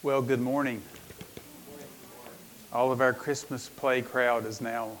Well, good morning. All of our Christmas play crowd has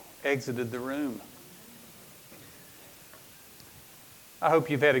now exited the room. I hope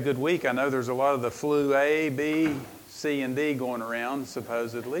you've had a good week. I know there's a lot of the flu A, B, C, and D going around,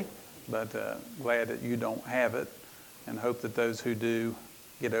 supposedly, but glad that you don't have it and hope that those who do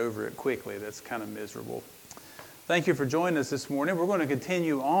get over it quickly. That's kind of miserable. Thank you for joining us this morning. We're going to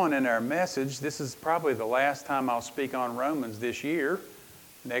continue on in our message. This is probably the last time I'll speak on Romans this year.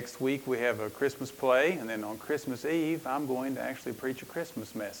 Next week we have a Christmas play, and then on Christmas Eve I'm going to actually preach a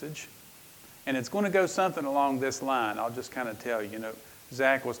Christmas message. And it's going to go something along this line. I'll just kind of tell you,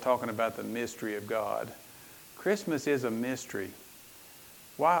 Zach was talking about the mystery of God. Christmas is a mystery.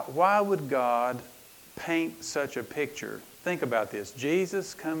 Why would God paint such a picture? Think about this.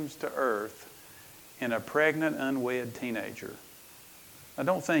 Jesus comes to earth in a pregnant, unwed teenager. I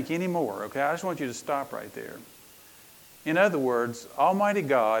don't think anymore, okay? I just want you to stop right there. In other words, Almighty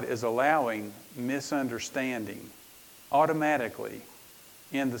God is allowing misunderstanding automatically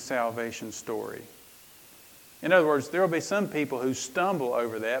in the salvation story. In other words, there will be some people who stumble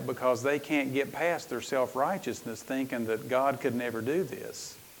over that because they can't get past their self-righteousness thinking that God could never do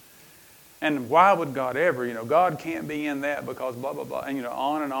this. And why would God ever? God can't be in that because blah, blah, blah. And,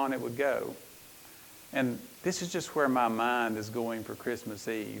 on it would go. And this is just where my mind is going for Christmas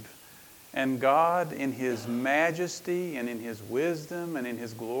Eve. And God, in His majesty and in His wisdom and in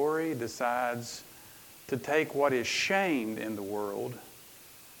His glory, decides to take what is shamed in the world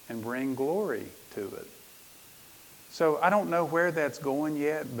and bring glory to it. So I don't know where that's going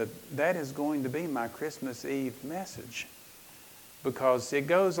yet, but that is going to be my Christmas Eve message. Because it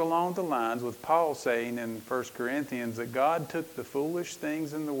goes along the lines with Paul saying in 1 Corinthians that God took the foolish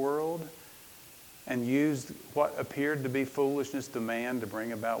things in the world and used what appeared to be foolishness to man to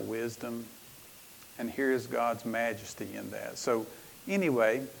bring about wisdom. And here is God's majesty in that. So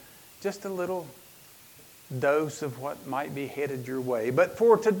anyway, just a little dose of what might be headed your way. But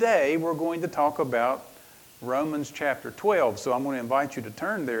for today, we're going to talk about Romans chapter 12. So I'm going to invite you to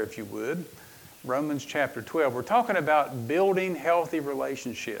turn there if you would. Romans chapter 12. We're talking about building healthy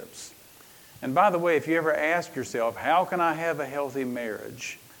relationships. And by the way, if you ever ask yourself, how can I have a healthy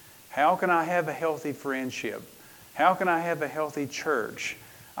marriage? How can I have a healthy friendship? How can I have a healthy church?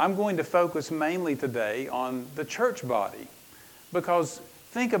 I'm going to focus mainly today on the church body. Because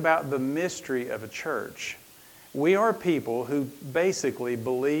think about the mystery of a church. We are people who basically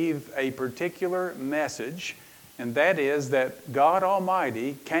believe a particular message, and that is that God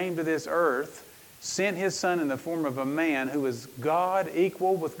Almighty came to this earth, sent His Son in the form of a man who is God,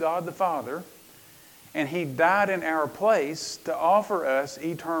 equal with God the Father, and He died in our place to offer us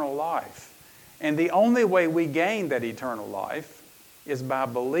eternal life. And the only way we gain that eternal life is by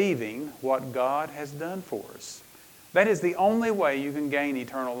believing what God has done for us. That is the only way you can gain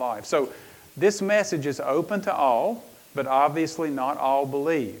eternal life. So this message is open to all, but obviously not all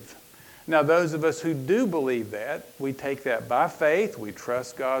believe. Now those of us who do believe that, we take that by faith, we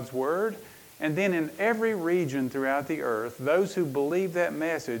trust God's Word, and then in every region throughout the earth, those who believe that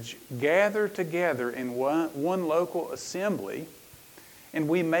message gather together in one local assembly, and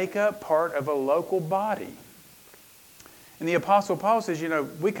we make up part of a local body. And the Apostle Paul says,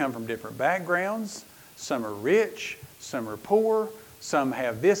 we come from different backgrounds. Some are rich, some are poor, some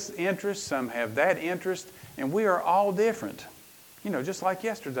have this interest, some have that interest, and we are all different. Just like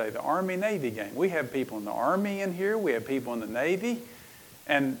yesterday, the Army-Navy game. We have people in the Army in here, we have people in the Navy,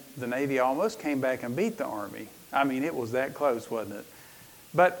 and the Navy almost came back and beat the Army. I mean, it was that close, wasn't it?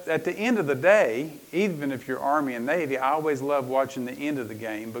 But at the end of the day, even if you're Army and Navy, I always love watching the end of the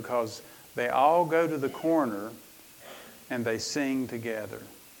game because they all go to the corner and they sing together.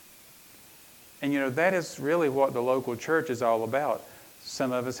 And that is really what the local church is all about.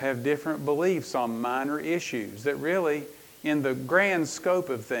 Some of us have different beliefs on minor issues that really, in the grand scope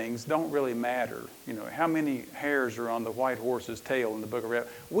of things, don't really matter. How many hairs are on the white horse's tail in the book of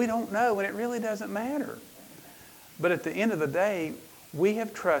Revelation? We don't know, and it really doesn't matter. But at the end of the day, we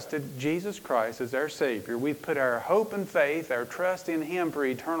have trusted Jesus Christ as our Savior. We've put our hope and faith, our trust in Him for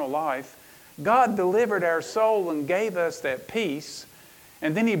eternal life. God delivered our soul and gave us that peace,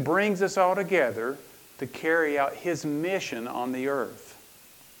 and then He brings us all together to carry out His mission on the earth.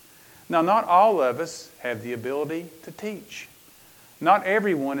 Now, not all of us have the ability to teach. Not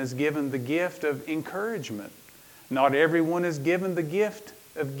everyone is given the gift of encouragement. Not everyone is given the gift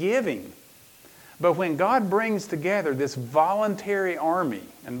of giving. But when God brings together this voluntary army,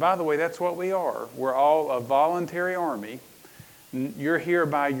 and by the way, that's what we are. We're all a voluntary army. You're here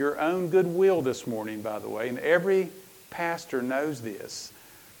by your own goodwill this morning, by the way, and every pastor knows this.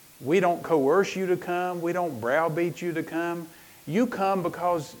 We don't coerce you to come. We don't browbeat you to come. You come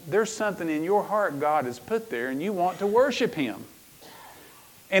because there's something in your heart God has put there and you want to worship Him.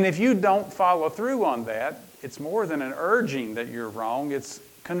 And if you don't follow through on that, it's more than an urging that you're wrong. It's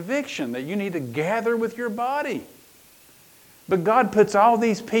conviction that you need to gather with your body. But God puts all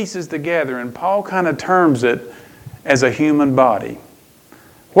these pieces together, and Paul kind of terms it as a human body.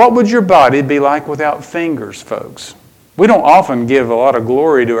 What would your body be like without fingers, folks? We don't often give a lot of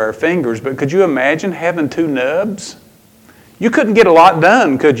glory to our fingers, but could you imagine having 2 nubs? You couldn't get a lot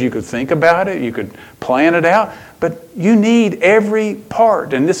done, could you? You could think about it, you could plan it out, but you need every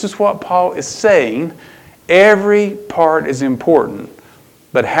part. And this is what Paul is saying. Every part is important.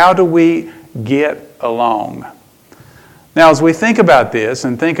 But how do we get along? Now, as we think about this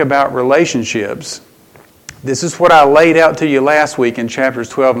and think about relationships, this is what I laid out to you last week in chapters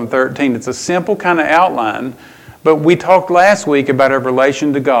 12 and 13. It's a simple kind of outline, but we talked last week about our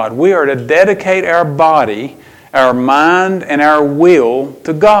relation to God. We are to dedicate our body, our mind, and our will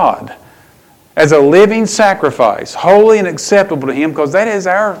to God as a living sacrifice, holy and acceptable to Him, because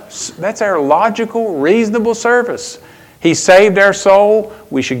that's our logical, reasonable service. He saved our soul.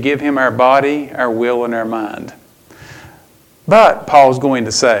 We should give Him our body, our will, and our mind. But, Paul's going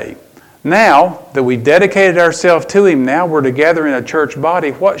to say, now that we've dedicated ourselves to Him, now we're together in a church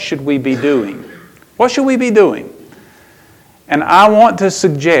body, what should we be doing? What should we be doing? And I want to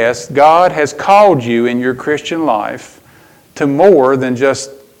suggest God has called you in your Christian life to more than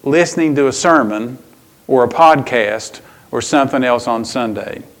just listening to a sermon or a podcast or something else on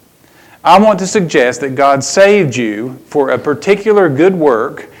Sunday. I want to suggest that God saved you for a particular good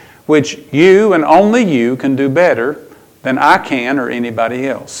work which you and only you can do better than I can or anybody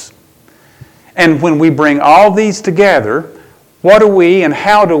else. And when we bring all these together, what do we and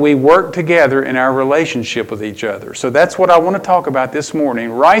how do we work together in our relationship with each other? So that's what I want to talk about this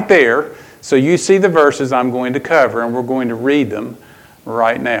morning, right there. So you see the verses I'm going to cover, and we're going to read them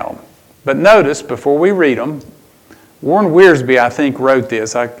right now. But notice, before we read them, Warren Wiersbe, I think, wrote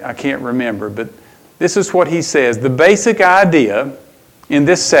this. I can't remember, but this is what he says. The basic idea in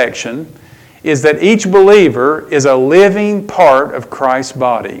this section is that each believer is a living part of Christ's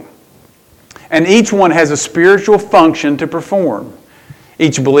body. And each one has a spiritual function to perform.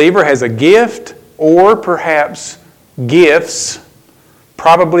 Each believer has a gift, or perhaps gifts,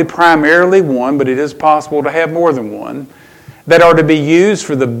 probably primarily one, but it is possible to have more than one, that are to be used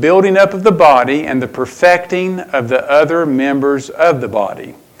for the building up of the body and the perfecting of the other members of the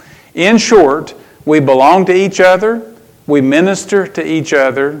body. In short, we belong to each other, we minister to each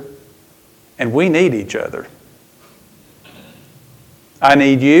other, and we need each other. I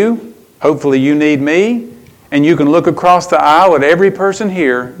need you. Hopefully you need me, and you can look across the aisle at every person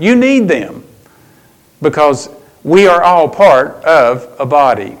here. You need them because we are all part of a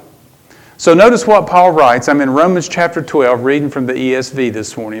body. So notice what Paul writes. I'm in Romans chapter 12, reading from the ESV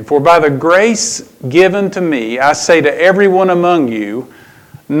this morning. For by the grace given to me, I say to everyone among you,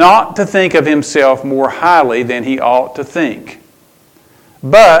 not to think of himself more highly than he ought to think,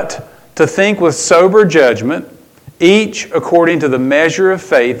 but to think with sober judgment, each according to the measure of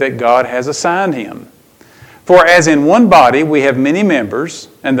faith that God has assigned him. For as in one body we have many members,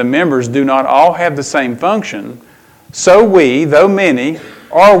 and the members do not all have the same function, so we, though many,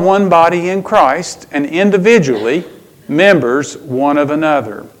 are one body in Christ, and individually members one of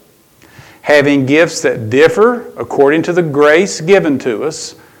another. Having gifts that differ according to the grace given to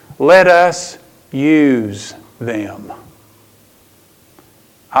us, let us use them.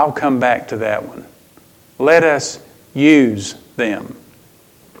 I'll come back to that one. Let us use them.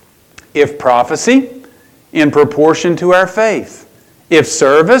 If prophecy, in proportion to our faith. If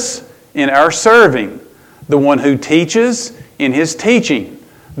service, in our serving. The one who teaches, in his teaching.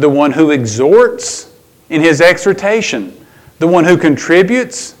 The one who exhorts, in his exhortation. The one who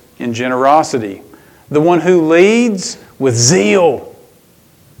contributes, in generosity. The one who leads, with zeal.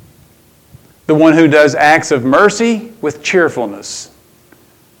 The one who does acts of mercy, with cheerfulness.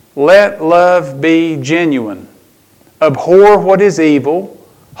 Let love be genuine. Abhor what is evil,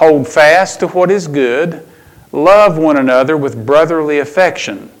 hold fast to what is good, love one another with brotherly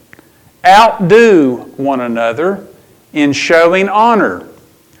affection. Outdo one another in showing honor.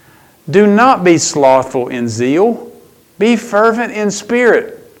 Do not be slothful in zeal, be fervent in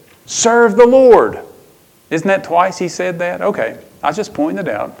spirit. Serve the Lord. Isn't that twice he said that? Okay, I was just pointing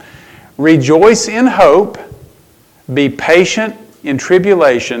it out. Rejoice in hope, be patient in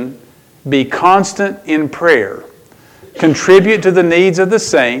tribulation, be constant in prayer. Contribute to the needs of the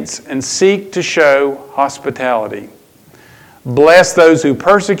saints and seek to show hospitality. Bless those who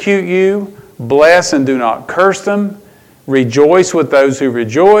persecute you. Bless and do not curse them. Rejoice with those who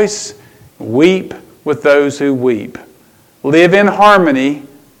rejoice. Weep with those who weep. Live in harmony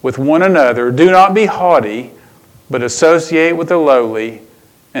with one another. Do not be haughty, but associate with the lowly,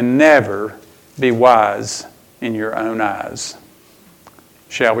 and never be wise in your own eyes.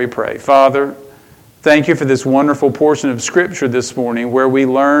 Shall we pray? Father, thank you for this wonderful portion of Scripture this morning where we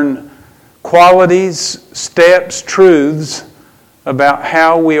learn qualities, steps, truths about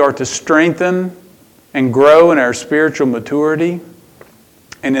how we are to strengthen and grow in our spiritual maturity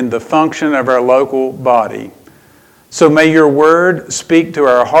and in the function of our local body. So may your word speak to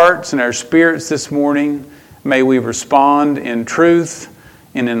our hearts and our spirits this morning. May we respond in truth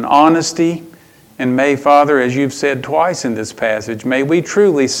and in honesty. And may, Father, as you've said twice in this passage, may we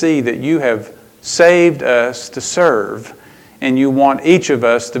truly see that you have saved us to serve, and you want each of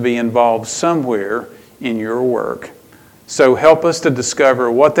us to be involved somewhere in your work. So help us to discover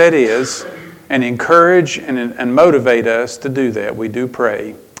what that is and encourage and motivate us to do that. We do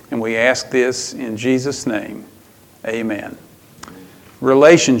pray, and we ask this in Jesus' name. Amen.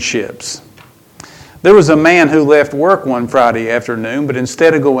 Relationships. There was a man who left work one Friday afternoon, but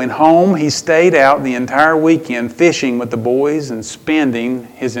instead of going home, he stayed out the entire weekend fishing with the boys and spending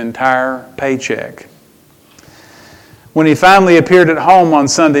his entire paycheck. When he finally appeared at home on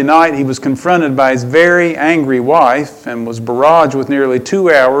Sunday night, he was confronted by his very angry wife and was barraged with nearly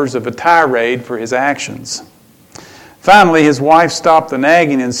 2 hours of a tirade for his actions. Finally, his wife stopped the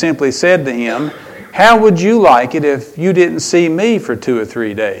nagging and simply said to him, "How would you like it if you didn't see me for 2 or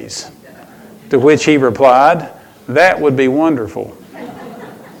 3 days?" To which he replied, "That would be wonderful."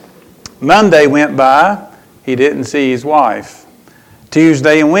 Monday went by, he didn't see his wife.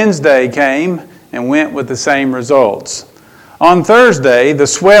 Tuesday and Wednesday came and went with the same results. On Thursday, the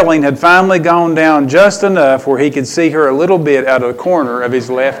swelling had finally gone down just enough where he could see her a little bit out of the corner of his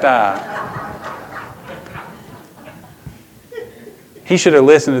left eye. He should have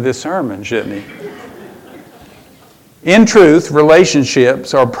listened to this sermon, shouldn't he? In truth,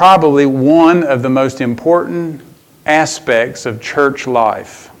 relationships are probably one of the most important aspects of church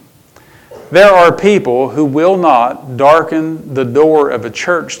life. There are people who will not darken the door of a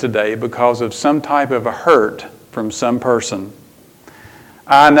church today because of some type of a hurt from some person.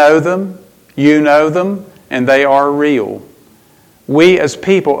 I know them, you know them, and they are real. We as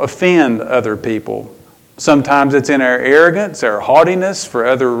people offend other people. Sometimes it's in our arrogance, our haughtiness, for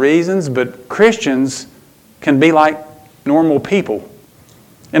other reasons, but Christians can be like normal people.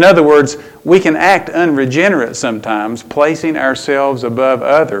 In other words, we can act unregenerate sometimes, placing ourselves above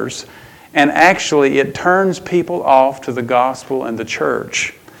others, and actually it turns people off to the gospel and the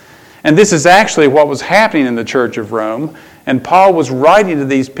church. And this is actually what was happening in the church of Rome, and Paul was writing to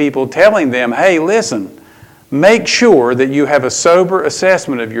these people telling them, hey, listen, make sure that you have a sober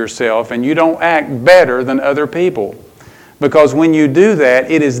assessment of yourself and you don't act better than other people. Because when you do that,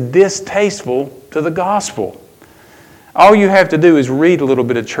 it is distasteful to the gospel. All you have to do is read a little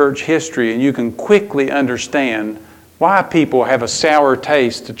bit of church history and you can quickly understand why people have a sour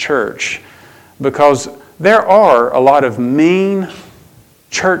taste to church. Because there are a lot of mean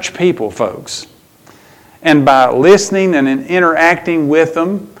church people, folks. And by listening and interacting with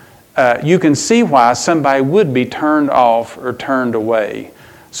them, you can see why somebody would be turned off or turned away.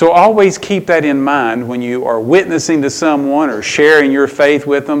 So always keep that in mind when you are witnessing to someone or sharing your faith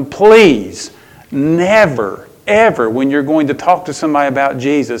with them. Please, never, ever, when you're going to talk to somebody about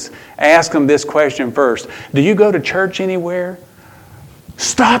Jesus, ask them this question first. Do you go to church anywhere?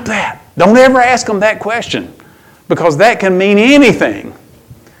 Stop that. Don't ever ask them that question, because that can mean anything.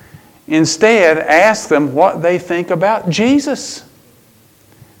 Instead, ask them what they think about Jesus.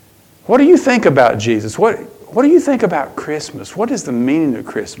 What do you think about Jesus? What do you think about Christmas? What is the meaning of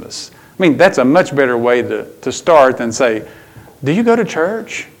Christmas? I mean, that's a much better way to start than say, do you go to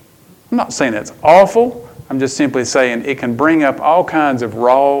church? I'm not saying that's awful. I'm just simply saying it can bring up all kinds of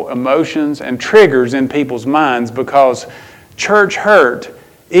raw emotions and triggers in people's minds, because church hurt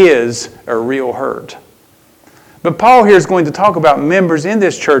is a real hurt. But Paul here is going to talk about members in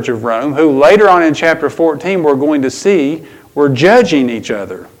this church of Rome who later on in chapter 14 we're going to see were judging each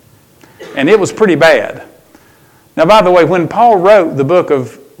other. And it was pretty bad. Now, by the way, when Paul wrote the book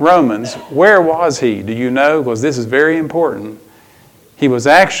of Romans, where was he? Do you know? Because this is very important. He was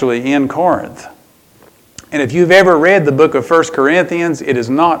actually in Corinth. And if you've ever read the book of 1 Corinthians, it is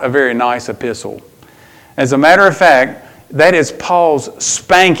not a very nice epistle. As a matter of fact, that is Paul's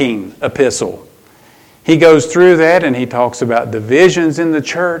spanking epistle. He goes through that and he talks about divisions in the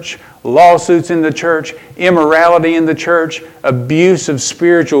church, lawsuits in the church, immorality in the church, abuse of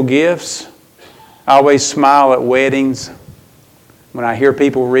spiritual gifts. I always smile at weddings when I hear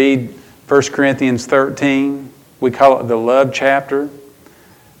people read 1 Corinthians 13. We call it the love chapter.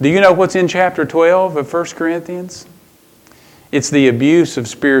 Do you know what's in chapter 12 of 1 Corinthians? It's the abuse of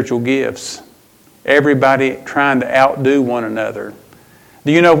spiritual gifts. Everybody trying to outdo one another.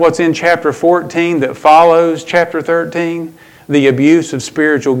 Do you know what's in chapter 14 that follows chapter 13? The abuse of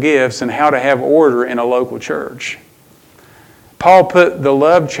spiritual gifts and how to have order in a local church. Paul put the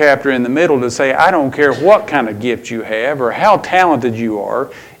love chapter in the middle to say, I don't care what kind of gift you have or how talented you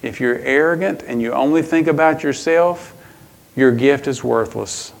are. If you're arrogant and you only think about yourself, your gift is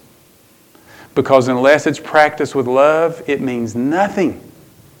worthless. Because unless it's practiced with love, it means nothing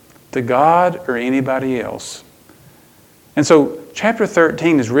to God or anybody else. And so chapter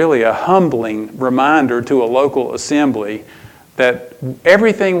 13 is really a humbling reminder to a local assembly that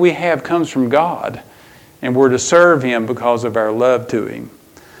everything we have comes from God, and we're to serve Him because of our love to Him.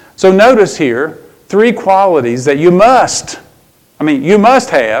 So notice here 3 qualities that you must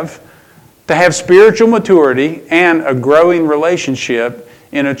have to have spiritual maturity and a growing relationship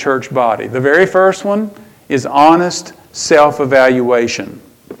in a church body. The very first one is honest self-evaluation.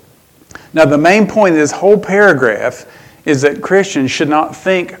 Now, the main point of this whole paragraph is that Christians should not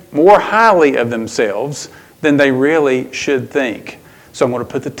think more highly of themselves than they really should think. So I'm going to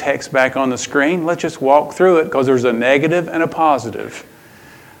put the text back on the screen. Let's just walk through it because there's a negative and a positive.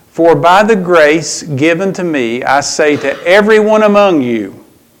 For by the grace given to me, I say to everyone among you,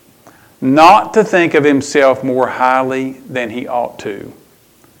 not to think of himself more highly than he ought to.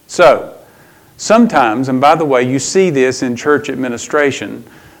 So, sometimes, and by the way, you see this in church administration,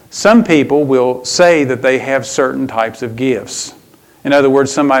 some people will say that they have certain types of gifts. In other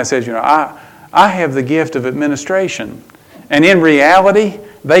words, somebody says, I have the gift of administration. And in reality,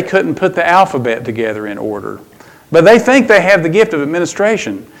 they couldn't put the alphabet together in order. But they think they have the gift of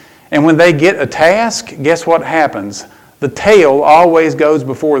administration. And when they get a task, guess what happens? The tail always goes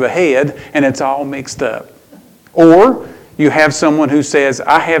before the head, and it's all mixed up. Or you have someone who says,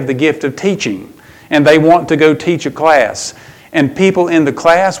 I have the gift of teaching, and they want to go teach a class. And people in the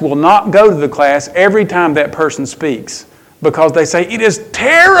class will not go to the class every time that person speaks because they say, it is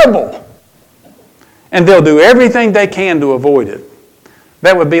terrible. And they'll do everything they can to avoid it.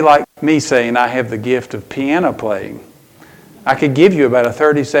 That would be like me saying I have the gift of piano playing. I could give you about a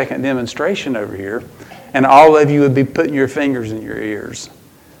 30-second demonstration over here, and all of you would be putting your fingers in your ears.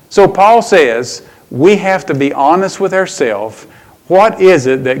 So Paul says we have to be honest with ourselves. What is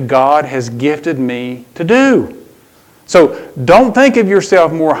it that God has gifted me to do? So don't think of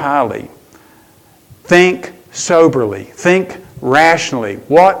yourself more highly. Think soberly. Think rationally.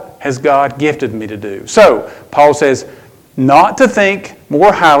 What has God gifted me to do? So Paul says not to think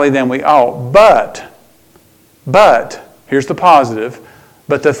more highly than we ought, but, here's the positive,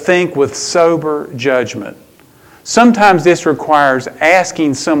 but to think with sober judgment. Sometimes this requires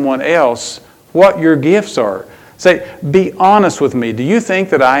asking someone else what your gifts are. Say, be honest with me. Do you think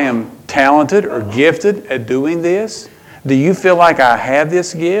that I am talented or gifted at doing this? Do you feel like I have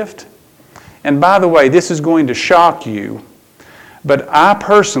this gift? And by the way, this is going to shock you, but I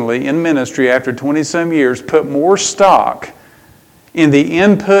personally, in ministry after 20-some years, put more stock in the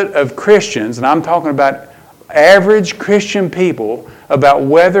input of Christians, and I'm talking about average Christian people, about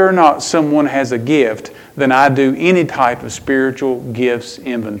whether or not someone has a gift than I do any type of spiritual gifts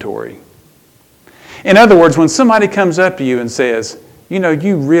inventory. In other words, when somebody comes up to you and says,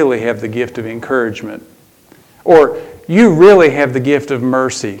 you really have the gift of encouragement, or you really have the gift of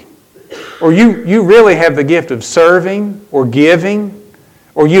mercy, or you really have the gift of serving or giving,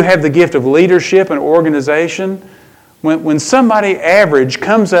 or you have the gift of leadership and organization, when somebody average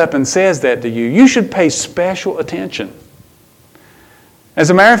comes up and says that to you, you should pay special attention.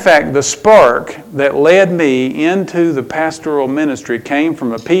 As a matter of fact, the spark that led me into the pastoral ministry came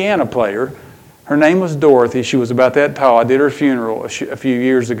from a piano player. Her name was Dorothy. She was about that tall. I did her funeral a few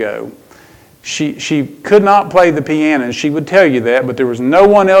years ago. She could not play the piano, and she would tell you that, but there was no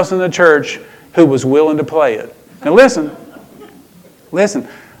one else in the church who was willing to play it. Now listen,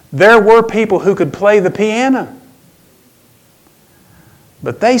 there were people who could play the piano.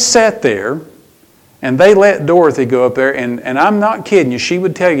 But they sat there, and they let Dorothy go up there, and I'm not kidding you, she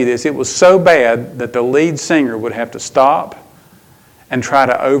would tell you this, it was so bad that the lead singer would have to stop and try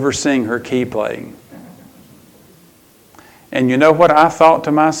to oversing her key playing. And you know what I thought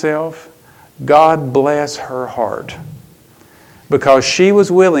to myself? God bless her heart. Because she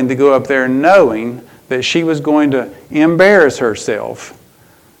was willing to go up there knowing that she was going to embarrass herself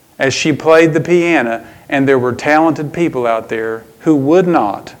as she played the piano, and there were talented people out there who would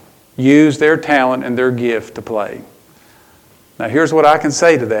not use their talent and their gift to play. Now here's what I can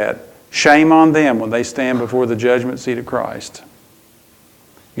say to that. Shame on them when they stand before the judgment seat of Christ.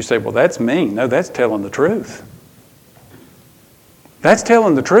 You say, well, that's mean. No, that's telling the truth. That's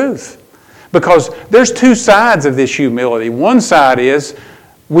telling the truth. Because there's two sides of this humility. One side is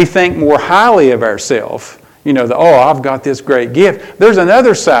we think more highly of ourselves. I've got this great gift. There's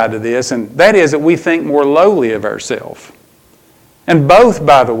another side to this, and that is that we think more lowly of ourselves. And both,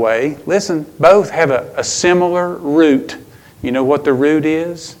 by the way, listen, both have a similar root. You know what the root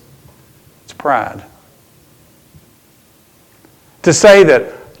is? It's pride. To say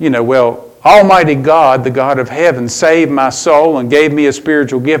that, Almighty God, the God of heaven, saved my soul and gave me a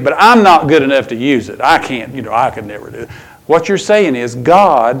spiritual gift, but I'm not good enough to use it. I can't, I could never do it. What you're saying is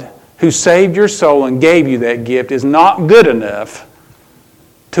God, who saved your soul and gave you that gift, is not good enough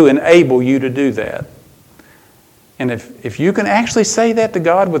to enable you to do that. And if you can actually say that to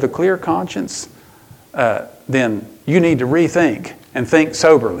God with a clear conscience, then you need to rethink and think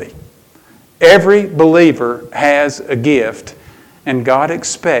soberly. Every believer has a gift, and God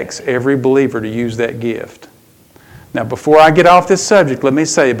expects every believer to use that gift. Now, before I get off this subject, let me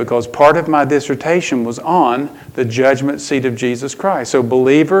say, because part of my dissertation was on the judgment seat of Jesus Christ. So,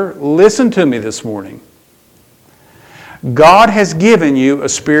 believer, listen to me this morning. God has given you a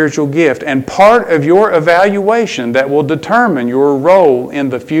spiritual gift, and part of your evaluation that will determine your role in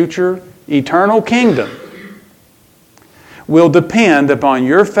the future eternal kingdom will depend upon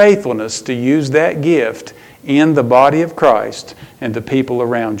your faithfulness to use that gift in the body of Christ and the people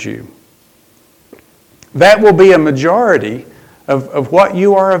around you. That will be a majority of what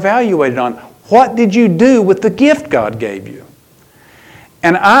you are evaluated on. What did you do with the gift God gave you?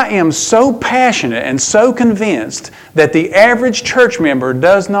 And I am so passionate and so convinced that the average church member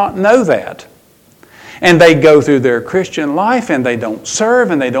does not know that. And they go through their Christian life and they don't serve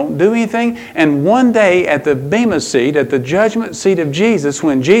and they don't do anything. And one day at the Bema seat, at the judgment seat of Jesus,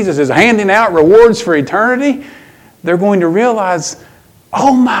 when Jesus is handing out rewards for eternity, they're going to realize,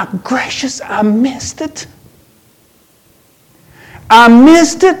 oh my gracious, I missed it. I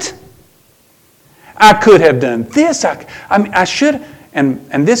missed it. I could have done this. I should.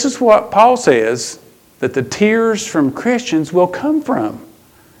 And this is what Paul says that the tears from Christians will come from.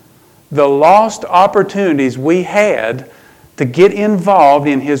 The lost opportunities we had to get involved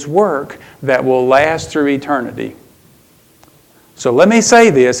in His work that will last through eternity. So let me say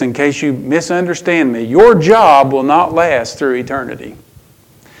this in case you misunderstand me. Your job will not last through eternity.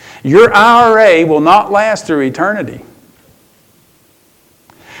 Your IRA will not last through eternity.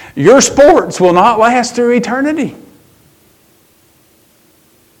 Your sports will not last through eternity.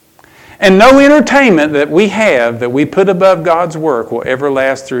 And no entertainment that we have that we put above God's work will ever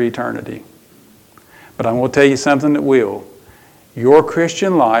last through eternity. But I'm going to tell you something that will. Your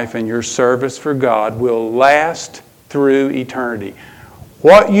Christian life and your service for God will last through eternity.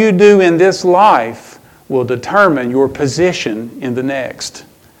 What you do in this life will determine your position in the next.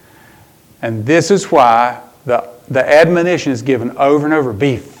 And this is why the admonition is given over and over.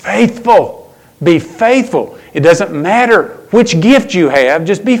 Be faithful. Be faithful. It doesn't matter which gift you have,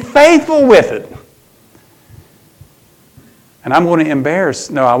 just be faithful with it. And I won't embarrass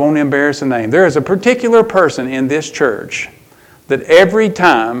the name. There is a particular person in this church that every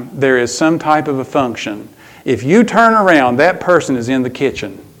time there is some type of a function, if you turn around, that person is in the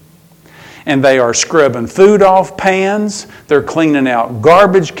kitchen. And they are scrubbing food off pans, they're cleaning out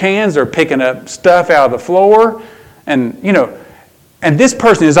garbage cans, they're picking up stuff out of the floor, and this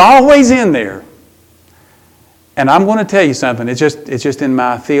person is always in there. And I'm going to tell you something, it's just in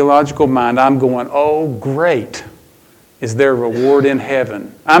my theological mind, I'm going, oh great is their reward in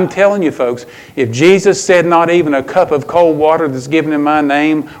heaven. I'm telling you folks, if Jesus said not even a cup of cold water that's given in my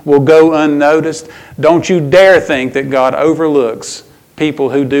name will go unnoticed, don't you dare think that God overlooks people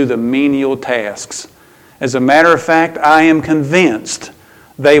who do the menial tasks. As a matter of fact, I am convinced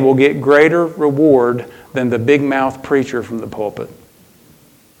they will get greater reward than the big mouth preacher from the pulpit.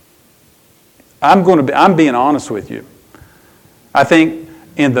 I'm being honest with you. I think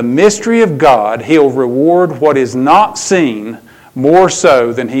in the mystery of God, He'll reward what is not seen more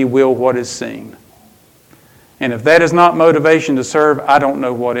so than He will what is seen. And if that is not motivation to serve, I don't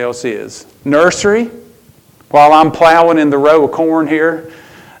know what else is. Nursery, while I'm plowing in the row of corn here,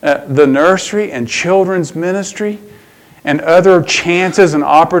 the nursery and children's ministry and other chances and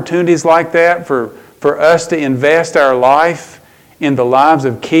opportunities like that for us to invest our life in the lives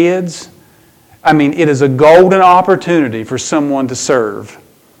of kids. I mean, it is a golden opportunity for someone to serve.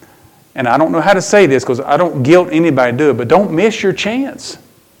 And I don't know how to say this because I don't guilt anybody to do it, but don't miss your chance.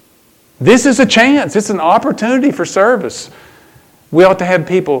 This is a chance. It's an opportunity for service. We ought to have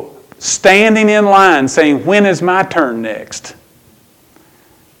people standing in line saying, when is my turn next?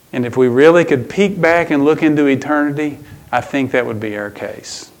 And if we really could peek back and look into eternity, I think that would be our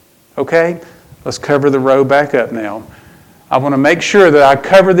case. Okay? Let's cover the row back up now. I want to make sure that I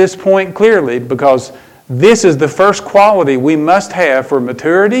cover this point clearly because this is the first quality we must have for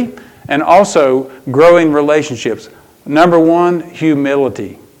maturity and also growing relationships. Number one,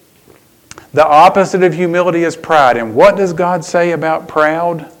 humility. The opposite of humility is pride. And what does God say about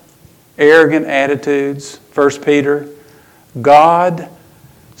proud, arrogant attitudes? 1 Peter, God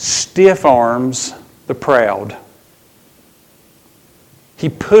stiff arms the proud. He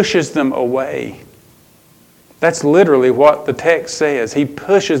pushes them away. That's literally what the text says. He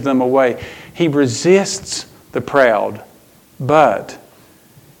pushes them away. He resists the proud, but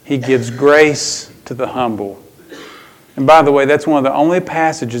He gives grace to the humble. And by the way, that's one of the only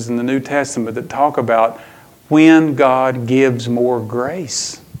passages in the New Testament that talk about when God gives more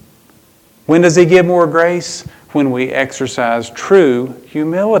grace. When does He give more grace? When we exercise true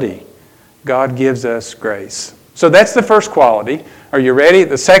humility. God gives us grace. So that's the first quality. Are you ready?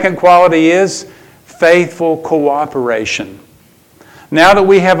 The second quality is faithful cooperation. Now that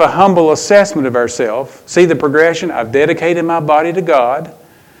we have a humble assessment of ourselves, see the progression? I've dedicated my body to God.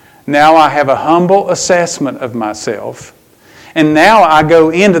 Now I have a humble assessment of myself. And now I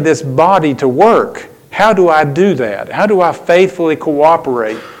go into this body to work. How do I do that? How do I faithfully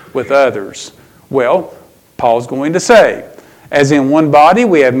cooperate with others? Well, Paul's going to say, as in one body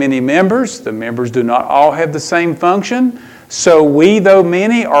we have many members, the members do not all have the same function. So we, though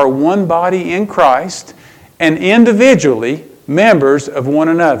many, are one body in Christ and individually members of one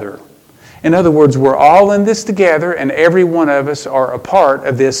another. In other words, we're all in this together and every one of us are a part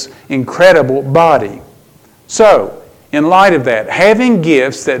of this incredible body. So, in light of that, having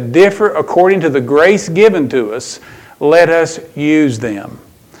gifts that differ according to the grace given to us, let us use them.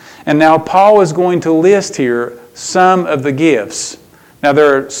 And now Paul is going to list here some of the gifts. Now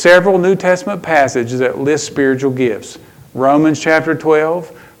there are several New Testament passages that list spiritual gifts. Romans chapter 12,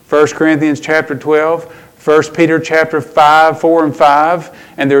 1 Corinthians chapter 12, 1 Peter chapter 5, 4 and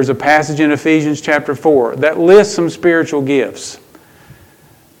 5, and there's a passage in Ephesians chapter 4 that lists some spiritual gifts.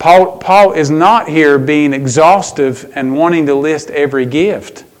 Paul is not here being exhaustive and wanting to list every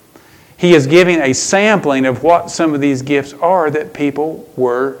gift. He is giving a sampling of what some of these gifts are that people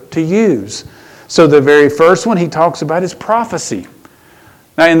were to use. So the very first one he talks about is prophecy.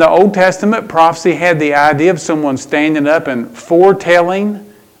 Now in the Old Testament, prophecy had the idea of someone standing up and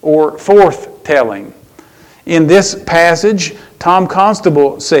foretelling or forthtelling. In this passage, Tom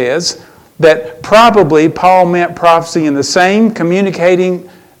Constable says that probably Paul meant prophecy in the same communicating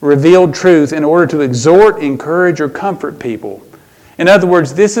revealed truth in order to exhort, encourage, or comfort people. In other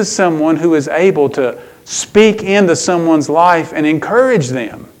words, this is someone who is able to speak into someone's life and encourage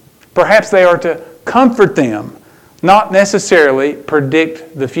them. Perhaps they are to comfort them, not necessarily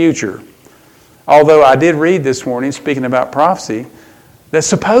predict the future. Although I did read this morning, speaking about prophecy, that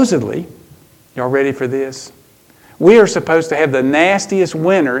supposedly, y'all ready for this? We are supposed to have the nastiest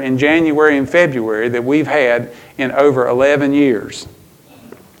winter in January and February that we've had in over 11 years.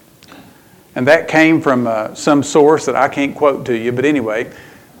 And that came from some source that I can't quote to you, but anyway,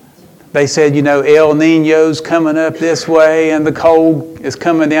 they said, El Nino's coming up this way and the cold is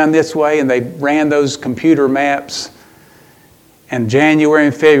coming down this way, and they ran those computer maps. And January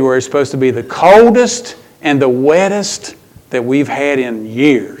and February are supposed to be the coldest and the wettest that we've had in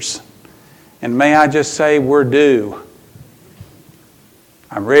years. And may I just say, we're due.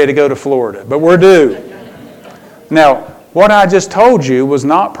 I'm ready to go to Florida, but we're due. Now, what I just told you was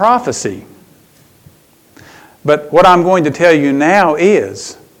not prophecy. But what I'm going to tell you now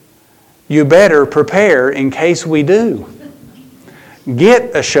is, you better prepare in case we do.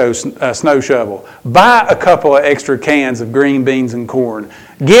 Get a snow shovel. Buy a couple of extra cans of green beans and corn.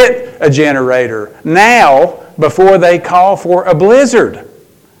 Get a generator now before they call for a blizzard.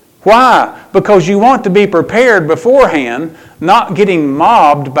 Why? Because you want to be prepared beforehand, not getting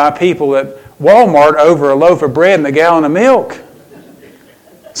mobbed by people at Walmart over a loaf of bread and a gallon of milk.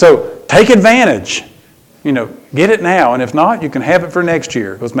 So take advantage. Get it now. And if not, you can have it for next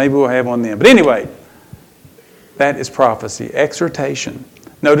year, because maybe we'll have one then. But anyway, that is prophecy, exhortation.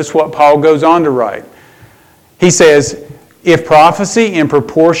 Notice what Paul goes on to write. He says, if prophecy, in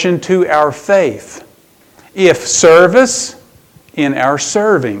proportion to our faith. If service, in our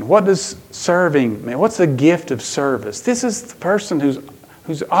serving. What does serving mean? What's the gift of service? This is the person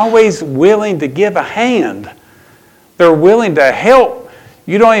who's always willing to give a hand. They're willing to help.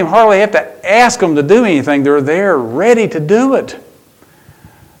 You don't even hardly have to ask them to do anything. They're there ready to do it.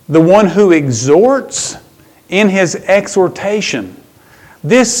 The one who exhorts in his exhortation.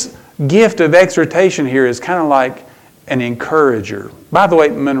 This gift of exhortation here is kind of like an encourager. By the way,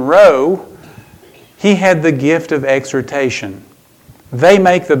 Monroe, he had the gift of exhortation. They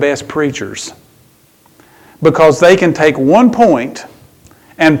make the best preachers. because they can take one point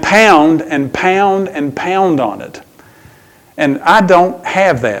and pound and pound and pound on it. And I don't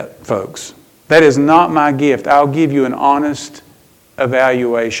have that, folks. That is not my gift. I'll give you an honest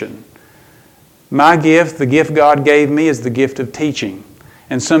evaluation. My gift, the gift God gave me, is the gift of teaching.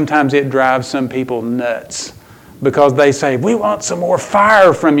 And sometimes it drives some people nuts because they say, we want some more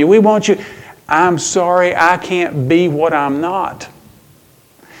fire from you. We want you. I'm sorry, I can't be what I'm not.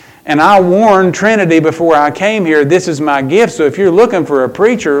 And I warned Trinity before I came here, this is my gift. So if you're looking for a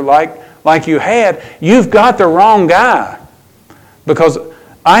preacher like you had, you've got the wrong guy. Because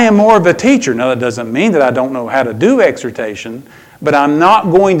I am more of a teacher. Now that doesn't mean that I don't know how to do exhortation, but I'm not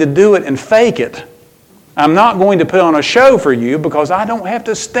going to do it and fake it. I'm not going to put on a show for you because I don't have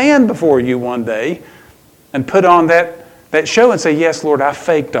to stand before you one day and put on that show and say, yes, Lord, I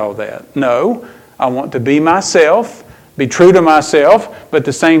faked all that. No, I want to be myself, be true to myself, but at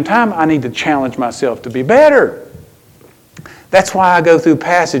the same time, I need to challenge myself to be better. That's why I go through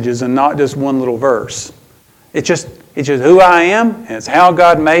passages and not just one little verse. It's just who I am, and it's how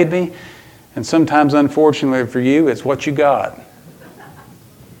God made me. And sometimes, unfortunately for you, it's what you got.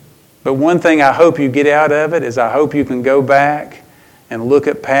 But one thing I hope you get out of it is I hope you can go back and look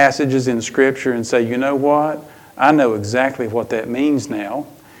at passages in Scripture and say, you know what? I know exactly what that means now,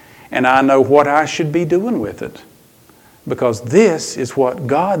 and I know what I should be doing with it. Because this is what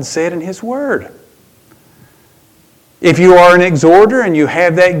God said in His Word. If you are an exhorter and you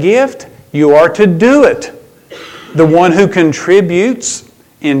have that gift, you are to do it. The one who contributes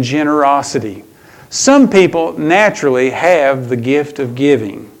in generosity. Some people naturally have the gift of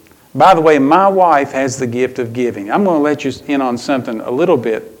giving. By the way, my wife has the gift of giving. I'm going to let you in on something a little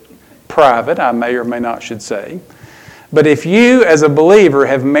bit private, I may or may not should say. But if you, as a believer,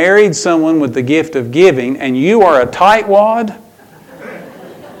 have married someone with the gift of giving and you are a tightwad,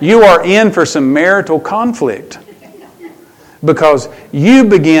 you are in for some marital conflict. Because you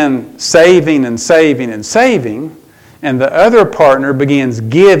begin saving and saving and saving, and the other partner begins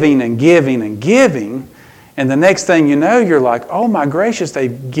giving and giving and giving, and the next thing you know, you're like, oh my gracious,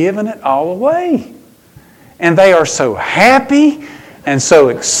 they've given it all away. And they are so happy and so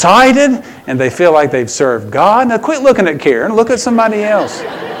excited, and they feel like they've served God. Now quit looking at Karen, look at somebody else.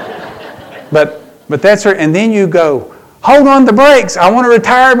 But that's her, and then you go, hold on the brakes, I want to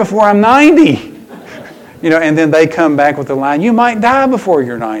retire before I'm 90. And then they come back with the line, you might die before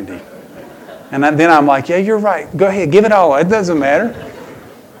you're 90. And then I'm like, yeah, you're right. Go ahead, give it all. It doesn't matter.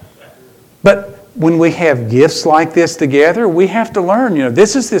 But when we have gifts like this together, we have to learn,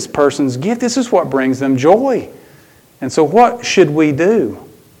 this is this person's gift. This is what brings them joy. And so what should we do?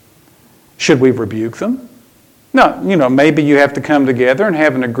 Should we rebuke them? No, maybe you have to come together and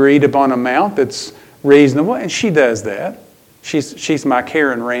have an agreed upon amount that's reasonable. And she does that. She's my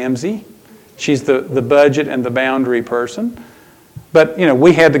Karen Ramsey. She's the budget and the boundary person. But,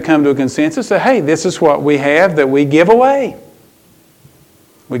 we had to come to a consensus that, hey, this is what we have that we give away.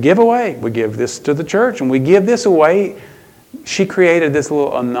 We give away. We give this to the church and we give this away. She created this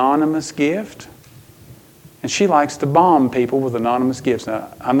little anonymous gift. And she likes to bomb people with anonymous gifts.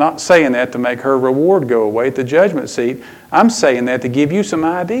 Now, I'm not saying that to make her reward go away at the judgment seat. I'm saying that to give you some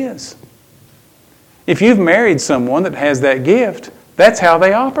ideas. If you've married someone that has that gift, that's how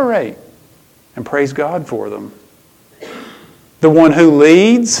they operate. And praise God for them. The one who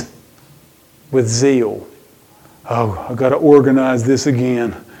leads with zeal. Oh, I've got to organize this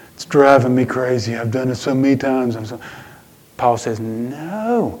again. It's driving me crazy. I've done it so many times. Paul says,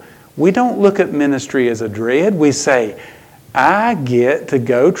 no. We don't look at ministry as a dread. We say, I get to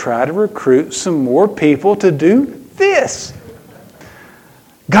go try to recruit some more people to do this.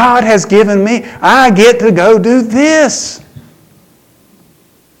 God has given me, I get to go do this.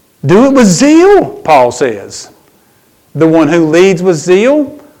 Do it with zeal, Paul says. The one who leads with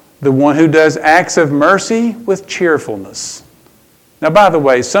zeal, the one who does acts of mercy with cheerfulness. Now, by the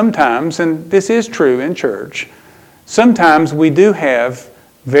way, sometimes, and this is true in church, sometimes we do have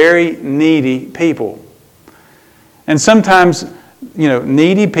very needy people. And sometimes,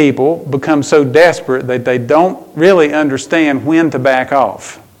 needy people become so desperate that they don't really understand when to back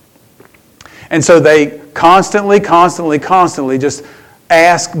off. And so they constantly just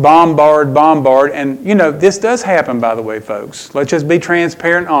ask, bombard. And, this does happen, by the way, folks. Let's just be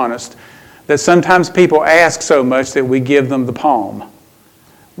transparent and honest, that sometimes people ask so much that we give them the palm.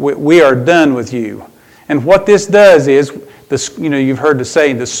 We are done with you. And what this does is, you've heard the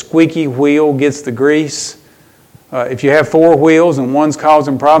saying, the squeaky wheel gets the grease. If you have 4 wheels and one's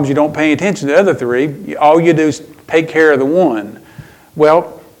causing problems, you don't pay attention to the other 3. All you do is take care of the one.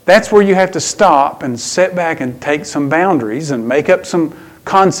 Well, that's where you have to stop and sit back and take some boundaries and make up some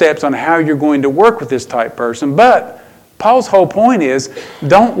concepts on how you're going to work with this type person. But Paul's whole point is,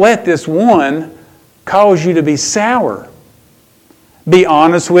 don't let this one cause you to be sour. Be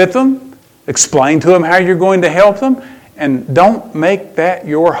honest with them. Explain to them how you're going to help them. And don't make that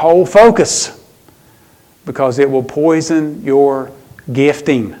your whole focus, because it will poison your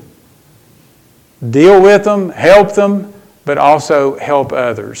gifting. Deal with them, help them, but also help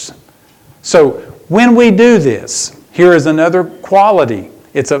others. So when we do this, here is another quality.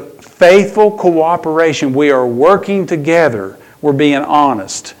 It's a faithful cooperation. We are working together. We're being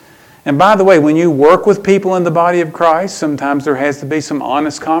honest. And by the way, when you work with people in the body of Christ, sometimes there has to be some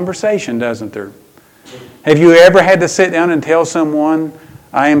honest conversation, doesn't there? Have you ever had to sit down and tell someone,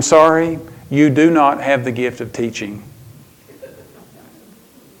 I am sorry, you do not have the gift of teaching?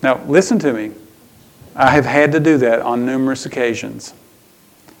 Now, listen to me. I have had to do that on numerous occasions.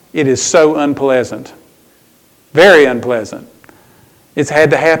 It is so unpleasant. Very unpleasant. It's had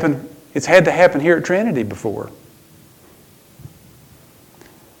to happen here at Trinity before.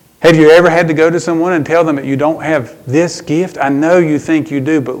 Have you ever had to go to someone and tell them that you don't have this gift? I know you think you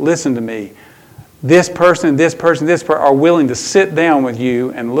do, but listen to me. This person are willing to sit down with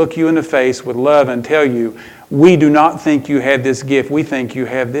you and look you in the face with love and tell you, we do not think you have this gift. We think you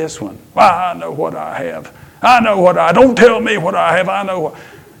have this one. Well, I know what I have. Don't tell me what I have. I know what.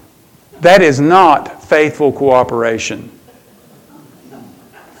 That is not faithful cooperation.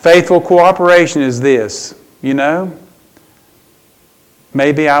 Faithful cooperation is this.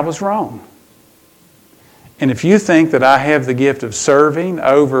 Maybe I was wrong. And if you think that I have the gift of serving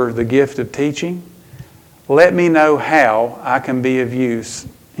over the gift of teaching, let me know how I can be of use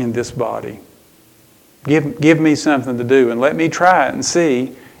in this body. Give me something to do, and let me try it and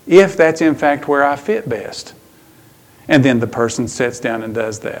see if that's in fact where I fit best. And then the person sits down and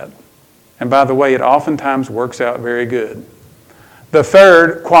does that. And by the way, it oftentimes works out very good. The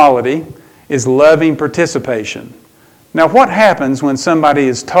third quality is loving participation. Now, what happens when somebody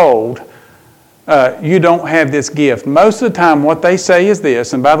is told, you don't have this gift? Most of the time what they say is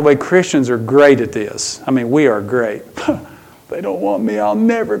this, and by the way, Christians are great at this. I mean, we are great. They don't want me, I'll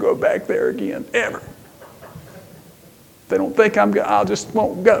never go back there again, ever. They don't think I'm good, I just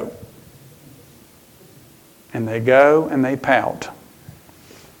won't go. And they go and they pout.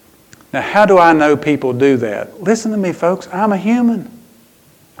 Now, how do I know people do that? Listen to me, folks. I'm a human.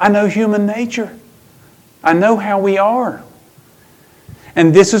 I know human nature. I know how we are.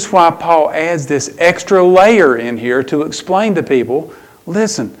 And this is why Paul adds this extra layer in here to explain to people,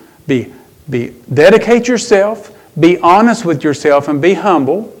 listen, dedicate yourself, be honest with yourself, and be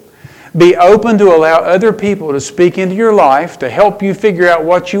humble. Be open to allow other people to speak into your life to help you figure out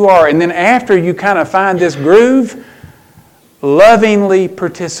what you are. And then after you kind of find this groove, lovingly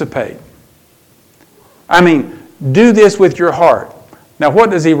participate. I mean, do this with your heart. Now, what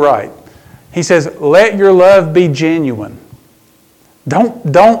does he write? He says, let your love be genuine.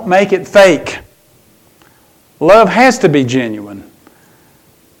 Don't make it fake. Love has to be genuine.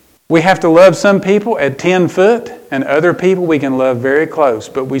 We have to love some people at 10 foot, and other people we can love very close,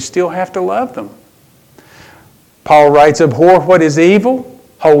 but we still have to love them. Paul writes, abhor what is evil,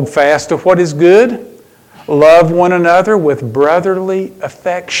 hold fast to what is good, love one another with brotherly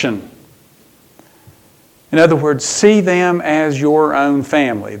affection. In other words, see them as your own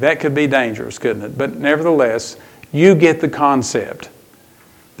family. That could be dangerous, couldn't it? But nevertheless, you get the concept.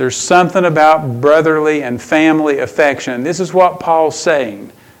 There's something about brotherly and family affection. This is what Paul's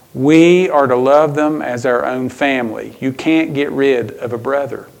saying. We are to love them as our own family. You can't get rid of a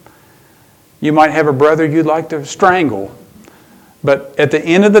brother. You might have a brother you'd like to strangle, but at the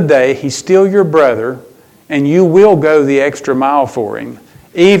end of the day, he's still your brother, and you will go the extra mile for him,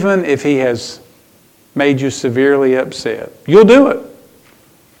 even if he has made you severely upset. You'll do it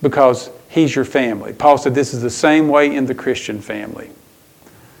because he's your family. Paul said this is the same way in the Christian family.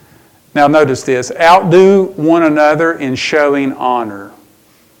 Now notice this, outdo one another in showing honor.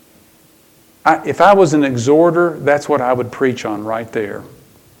 If I was an exhorter, that's what I would preach on right there.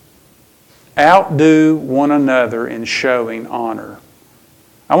 Outdo one another in showing honor.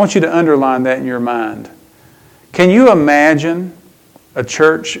 I want you to underline that in your mind. Can you imagine a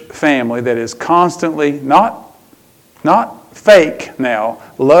church family that is constantly, not fake now,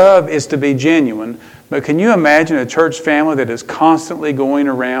 love is to be genuine, but can you imagine a church family that is constantly going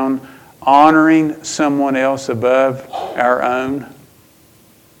around honoring someone else above our own?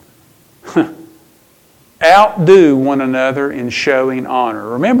 Outdo one another in showing honor.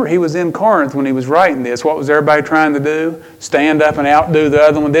 Remember, he was in Corinth when he was writing this. What was everybody trying to do? Stand up and outdo the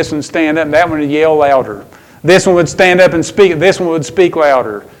other one. This one stand up and that one would yell louder. This one would stand up and speak. This one would speak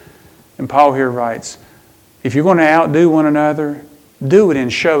louder. And Paul here writes, if you're going to outdo one another, do it in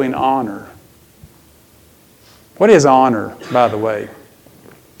showing honor. What is honor, by the way?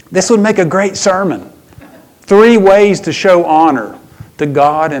 This would make a great sermon. 3 ways to show honor to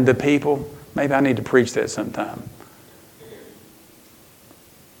God and to people. Maybe I need to preach that sometime.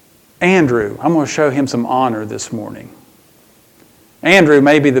 Andrew, I'm going to show him some honor this morning. Andrew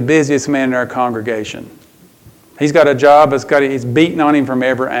may be the busiest man in our congregation. He's got a job he's beating on him from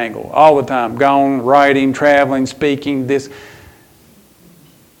every angle, all the time. Gone, writing, traveling, speaking, this.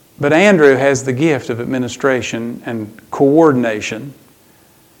 But Andrew has the gift of administration and coordination.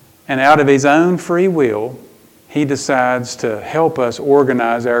 And out of his own free will, he decides to help us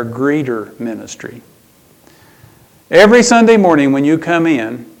organize our greeter ministry. Every Sunday morning when you come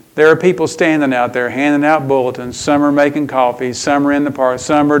in, there are people standing out there handing out bulletins. Some are making coffee, some are in the park,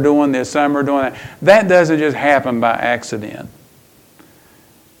 some are doing this, some are doing that. That doesn't just happen by accident.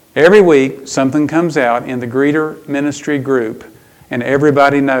 Every week, something comes out in the greeter ministry group, and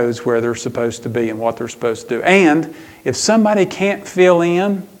everybody knows where they're supposed to be and what they're supposed to do. And if somebody can't fill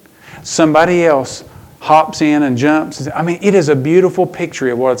in, somebody else hops in and jumps. I mean, it is a beautiful picture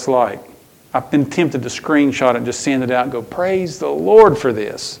of what it's like. I've been tempted to screenshot it and just send it out and go, praise the Lord for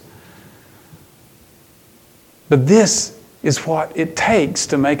this. But this is what it takes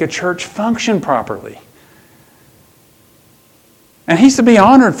to make a church function properly. And he's to be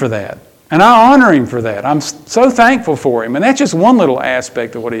honored for that. And I honor him for that. I'm so thankful for him. And that's just one little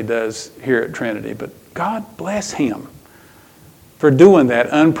aspect of what he does here at Trinity. But God bless him for doing that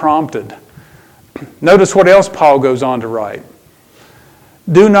unprompted. Notice what else Paul goes on to write.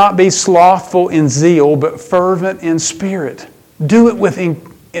 Do not be slothful in zeal, but fervent in spirit. Do it with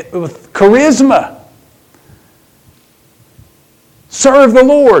charisma. Serve the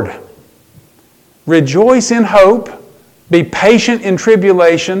Lord. Rejoice in hope. Be patient in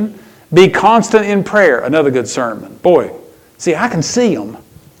tribulation. Be constant in prayer. Another good sermon. Boy, see, I can see them.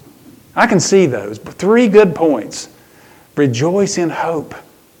 I can see those. 3 good points. Rejoice in hope.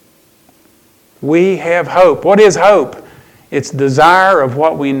 We have hope. What is hope? It's desire of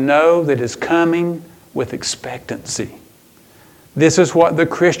what we know that is coming with expectancy. This is what the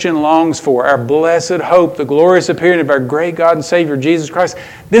Christian longs for. Our blessed hope, the glorious appearing of our great God and Savior, Jesus Christ.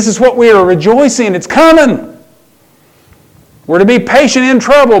 This is what we are rejoicing. It's coming. We're to be patient in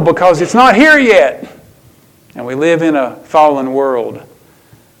trouble because it's not here yet. And we live in a fallen world.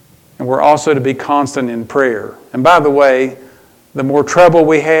 And we're also to be constant in prayer. And by the way, the more trouble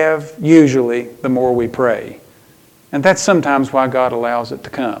we have, usually, the more we pray. And that's sometimes why God allows it to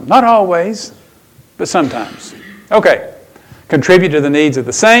come. Not always, but sometimes. Okay. Contribute to the needs of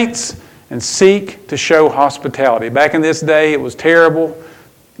the saints and seek to show hospitality. Back in this day, it was terrible.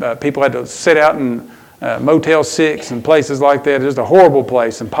 People had to sit out in Motel 6 and places like that. It was a horrible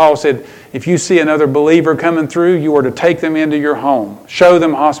place. And Paul said, if you see another believer coming through, you are to take them into your home. Show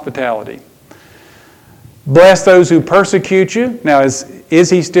them hospitality. Bless those who persecute you. Now, is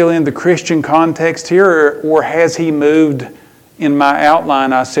he still in the Christian context here, or has he moved? In my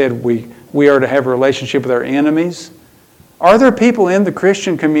outline, I said we are to have a relationship with our enemies. Are there people in the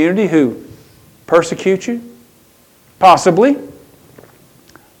Christian community who persecute you? Possibly.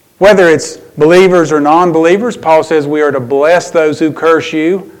 Whether it's believers or non-believers, Paul says we are to bless those who curse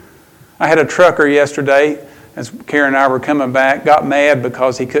you. I had a trucker yesterday, as Karen and I were coming back, got mad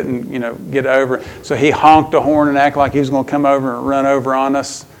because he couldn't, get over. So he honked a horn and acted like he was going to come over and run over on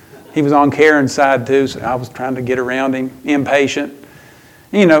us. He was on Karen's side too, so I was trying to get around him, impatient.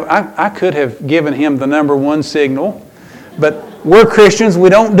 I could have given him the number 1 signal, but we're Christians, we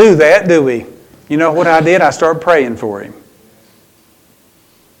don't do that, do we? You know what I did? I started praying for him.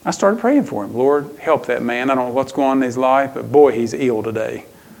 Lord, help that man. I don't know what's going on in his life, but boy, he's ill today.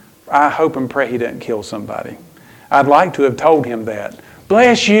 I hope and pray he doesn't kill somebody. I'd like to have told him that.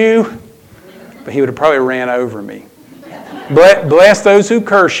 Bless you. But he would have probably ran over me. Bless those who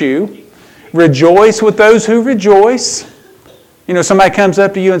curse you. Rejoice with those who rejoice. Somebody comes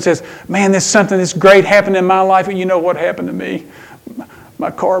up to you and says, man, there's something that's great happened in my life. And you know what happened to me? My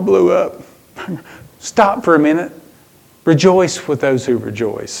car blew up. Stop for a minute. Rejoice with those who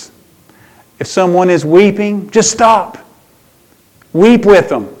rejoice. If someone is weeping, just stop. Weep with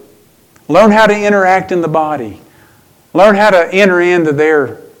them. Learn how to interact in the body. Learn how to enter into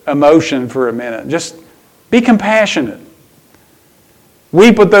their emotion for a minute. Just be compassionate.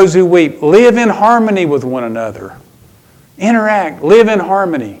 Weep with those who weep. Live in harmony with one another. Interact. Live in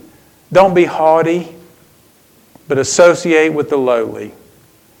harmony. Don't be haughty, but associate with the lowly.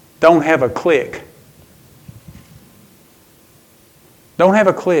 Don't have a clique. Don't have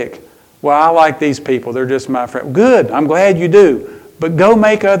a clique. Well, I like these people. They're just my friend. Good. I'm glad you do. But go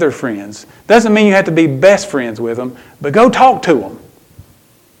make other friends. Doesn't mean you have to be best friends with them, but go talk to them.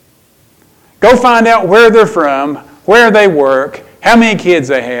 Go find out where they're from, where they work, how many kids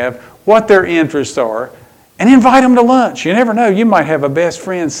they have, what their interests are, and invite them to lunch. You never know. You might have a best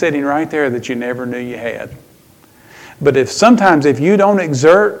friend sitting right there that you never knew you had. But sometimes if you don't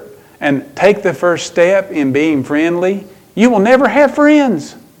exert and take the first step in being friendly, you will never have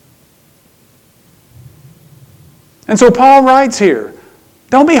friends. And so Paul writes here,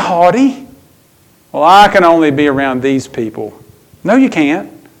 don't be haughty. Well, I can only be around these people. No, you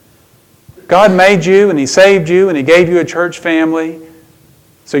can't. God made you and He saved you and He gave you a church family.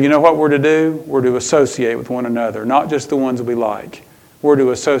 So you know what we're to do? We're to associate with one another, not just the ones we like. We're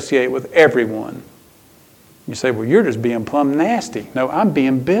to associate with everyone. You say, well, you're just being plumb nasty. No, I'm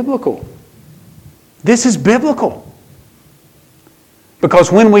being biblical. This is biblical.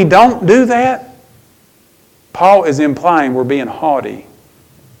 Because when we don't do that, Paul is implying we're being haughty.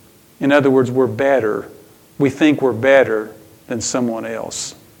 In other words, we're better. We think we're better than someone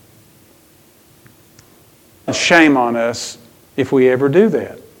else. And shame on us if we ever do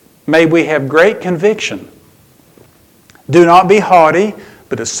that. May we have great conviction. Do not be haughty,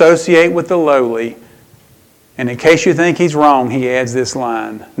 but associate with the lowly. And in case you think he's wrong, he adds this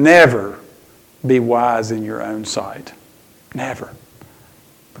line, never be wise in your own sight. Never.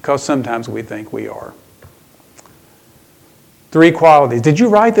 Because sometimes we think we are. 3 qualities. Did you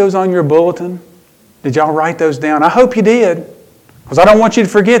write those on your bulletin? Did y'all write those down? I hope you did, because I don't want you to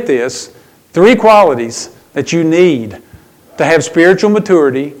forget this. 3 qualities that you need to have spiritual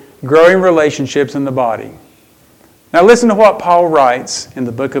maturity, growing relationships in the body. Now listen to what Paul writes in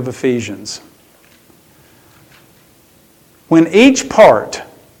the book of Ephesians. When each part,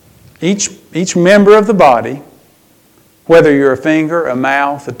 each member of the body, whether you're a finger, a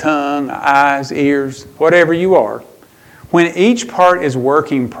mouth, a tongue, eyes, ears, whatever you are, when each part is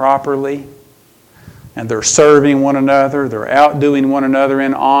working properly and they're serving one another, they're outdoing one another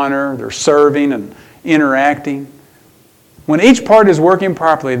in honor, they're serving and interacting, when each part is working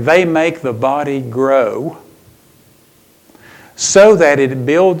properly, they make the body grow so that it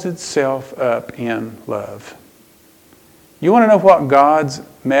builds itself up in love. You want to know what God's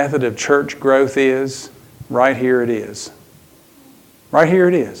method of church growth is? Right here it is. Right here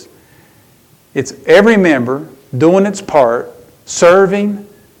it is. It's every member doing its part, serving,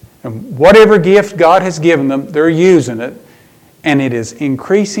 and whatever gift God has given them, they're using it, and it is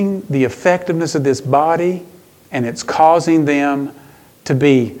increasing the effectiveness of this body, and it's causing them to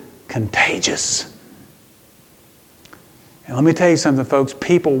be contagious. And let me tell you something, folks.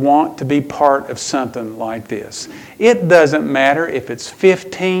 People want to be part of something like this. It doesn't matter if it's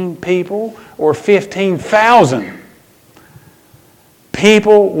 15 people or 15,000.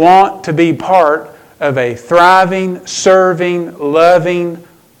 People want to be part of a thriving, serving, loving,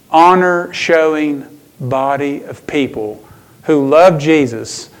 honor-showing body of people who love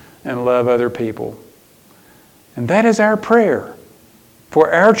Jesus and love other people. And that is our prayer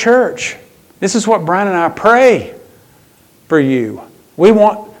for our church. This is what Brian and I pray for you. We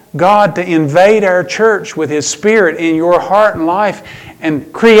want God to invade our church with His Spirit in your heart and life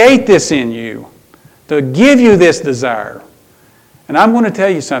and create this in you, to give you this desire. And I'm going to tell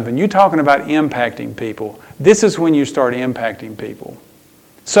you something. You're talking about impacting people. This is when you start impacting people.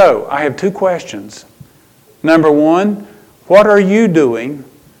 So, I have 2 questions. Number 1, what are you doing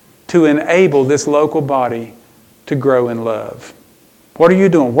to enable this local body to grow in love? What are you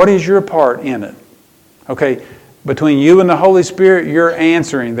doing? What is your part in it? Okay, between you and the Holy Spirit, you're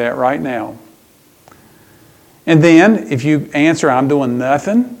answering that right now. And then, if you answer, I'm doing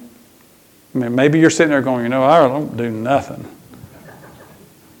nothing, I mean, maybe you're sitting there going, I don't do nothing.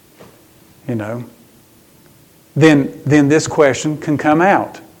 Then this question can come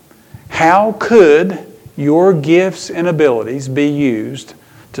out. How could your gifts and abilities be used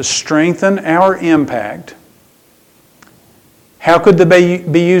to strengthen our impact? How could they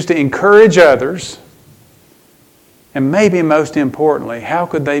be used to encourage others? And maybe most importantly, how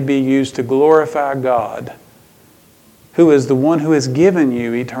could they be used to glorify God, who is the one who has given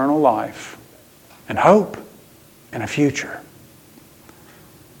you eternal life and hope and a future?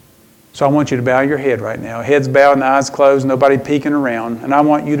 So I want you to bow your head right now. Heads bowed and eyes closed, nobody peeking around. And I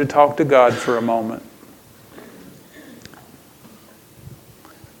want you to talk to God for a moment.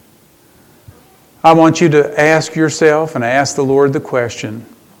 I want you to ask yourself and ask the Lord the question,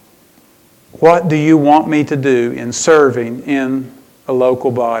 what do you want me to do in serving in a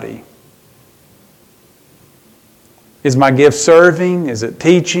local body? Is my gift serving? Is it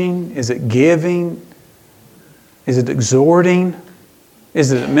teaching? Is it giving? Is it exhorting?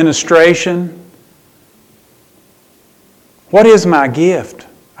 Is it administration? What is my gift?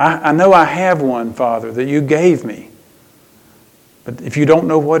 I know I have one, Father, that you gave me. But if you don't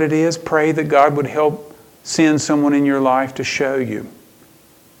know what it is, pray that God would help send someone in your life to show you.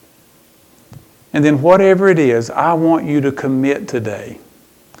 And then whatever it is, I want you to commit today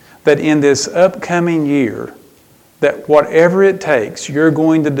that in this upcoming year, that whatever it takes, you're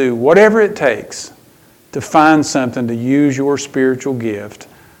going to do whatever it takes to find something to use your spiritual gift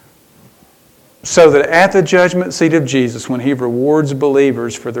so that at the judgment seat of Jesus, when He rewards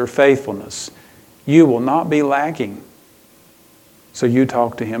believers for their faithfulness, you will not be lacking. So you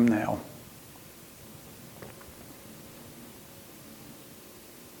talk to Him now.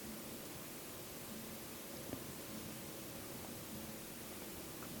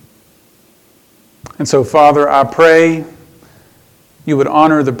 And so, Father, I pray you would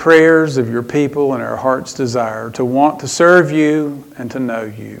honor the prayers of your people and our heart's desire to want to serve you and to know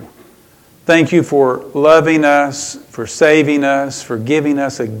you. Thank you for loving us, for saving us, for giving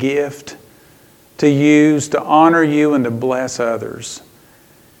us a gift to use, to honor you and to bless others.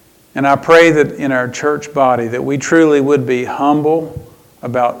 And I pray that in our church body that we truly would be humble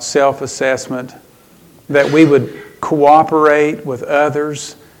about self-assessment, that we would cooperate with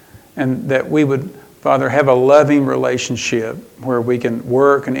others, and that we would, Father, have a loving relationship where we can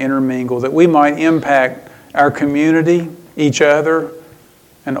work and intermingle, that we might impact our community, each other,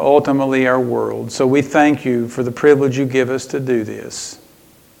 and ultimately our world. So we thank you for the privilege you give us to do this.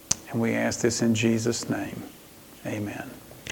 And we ask this in Jesus' name. Amen.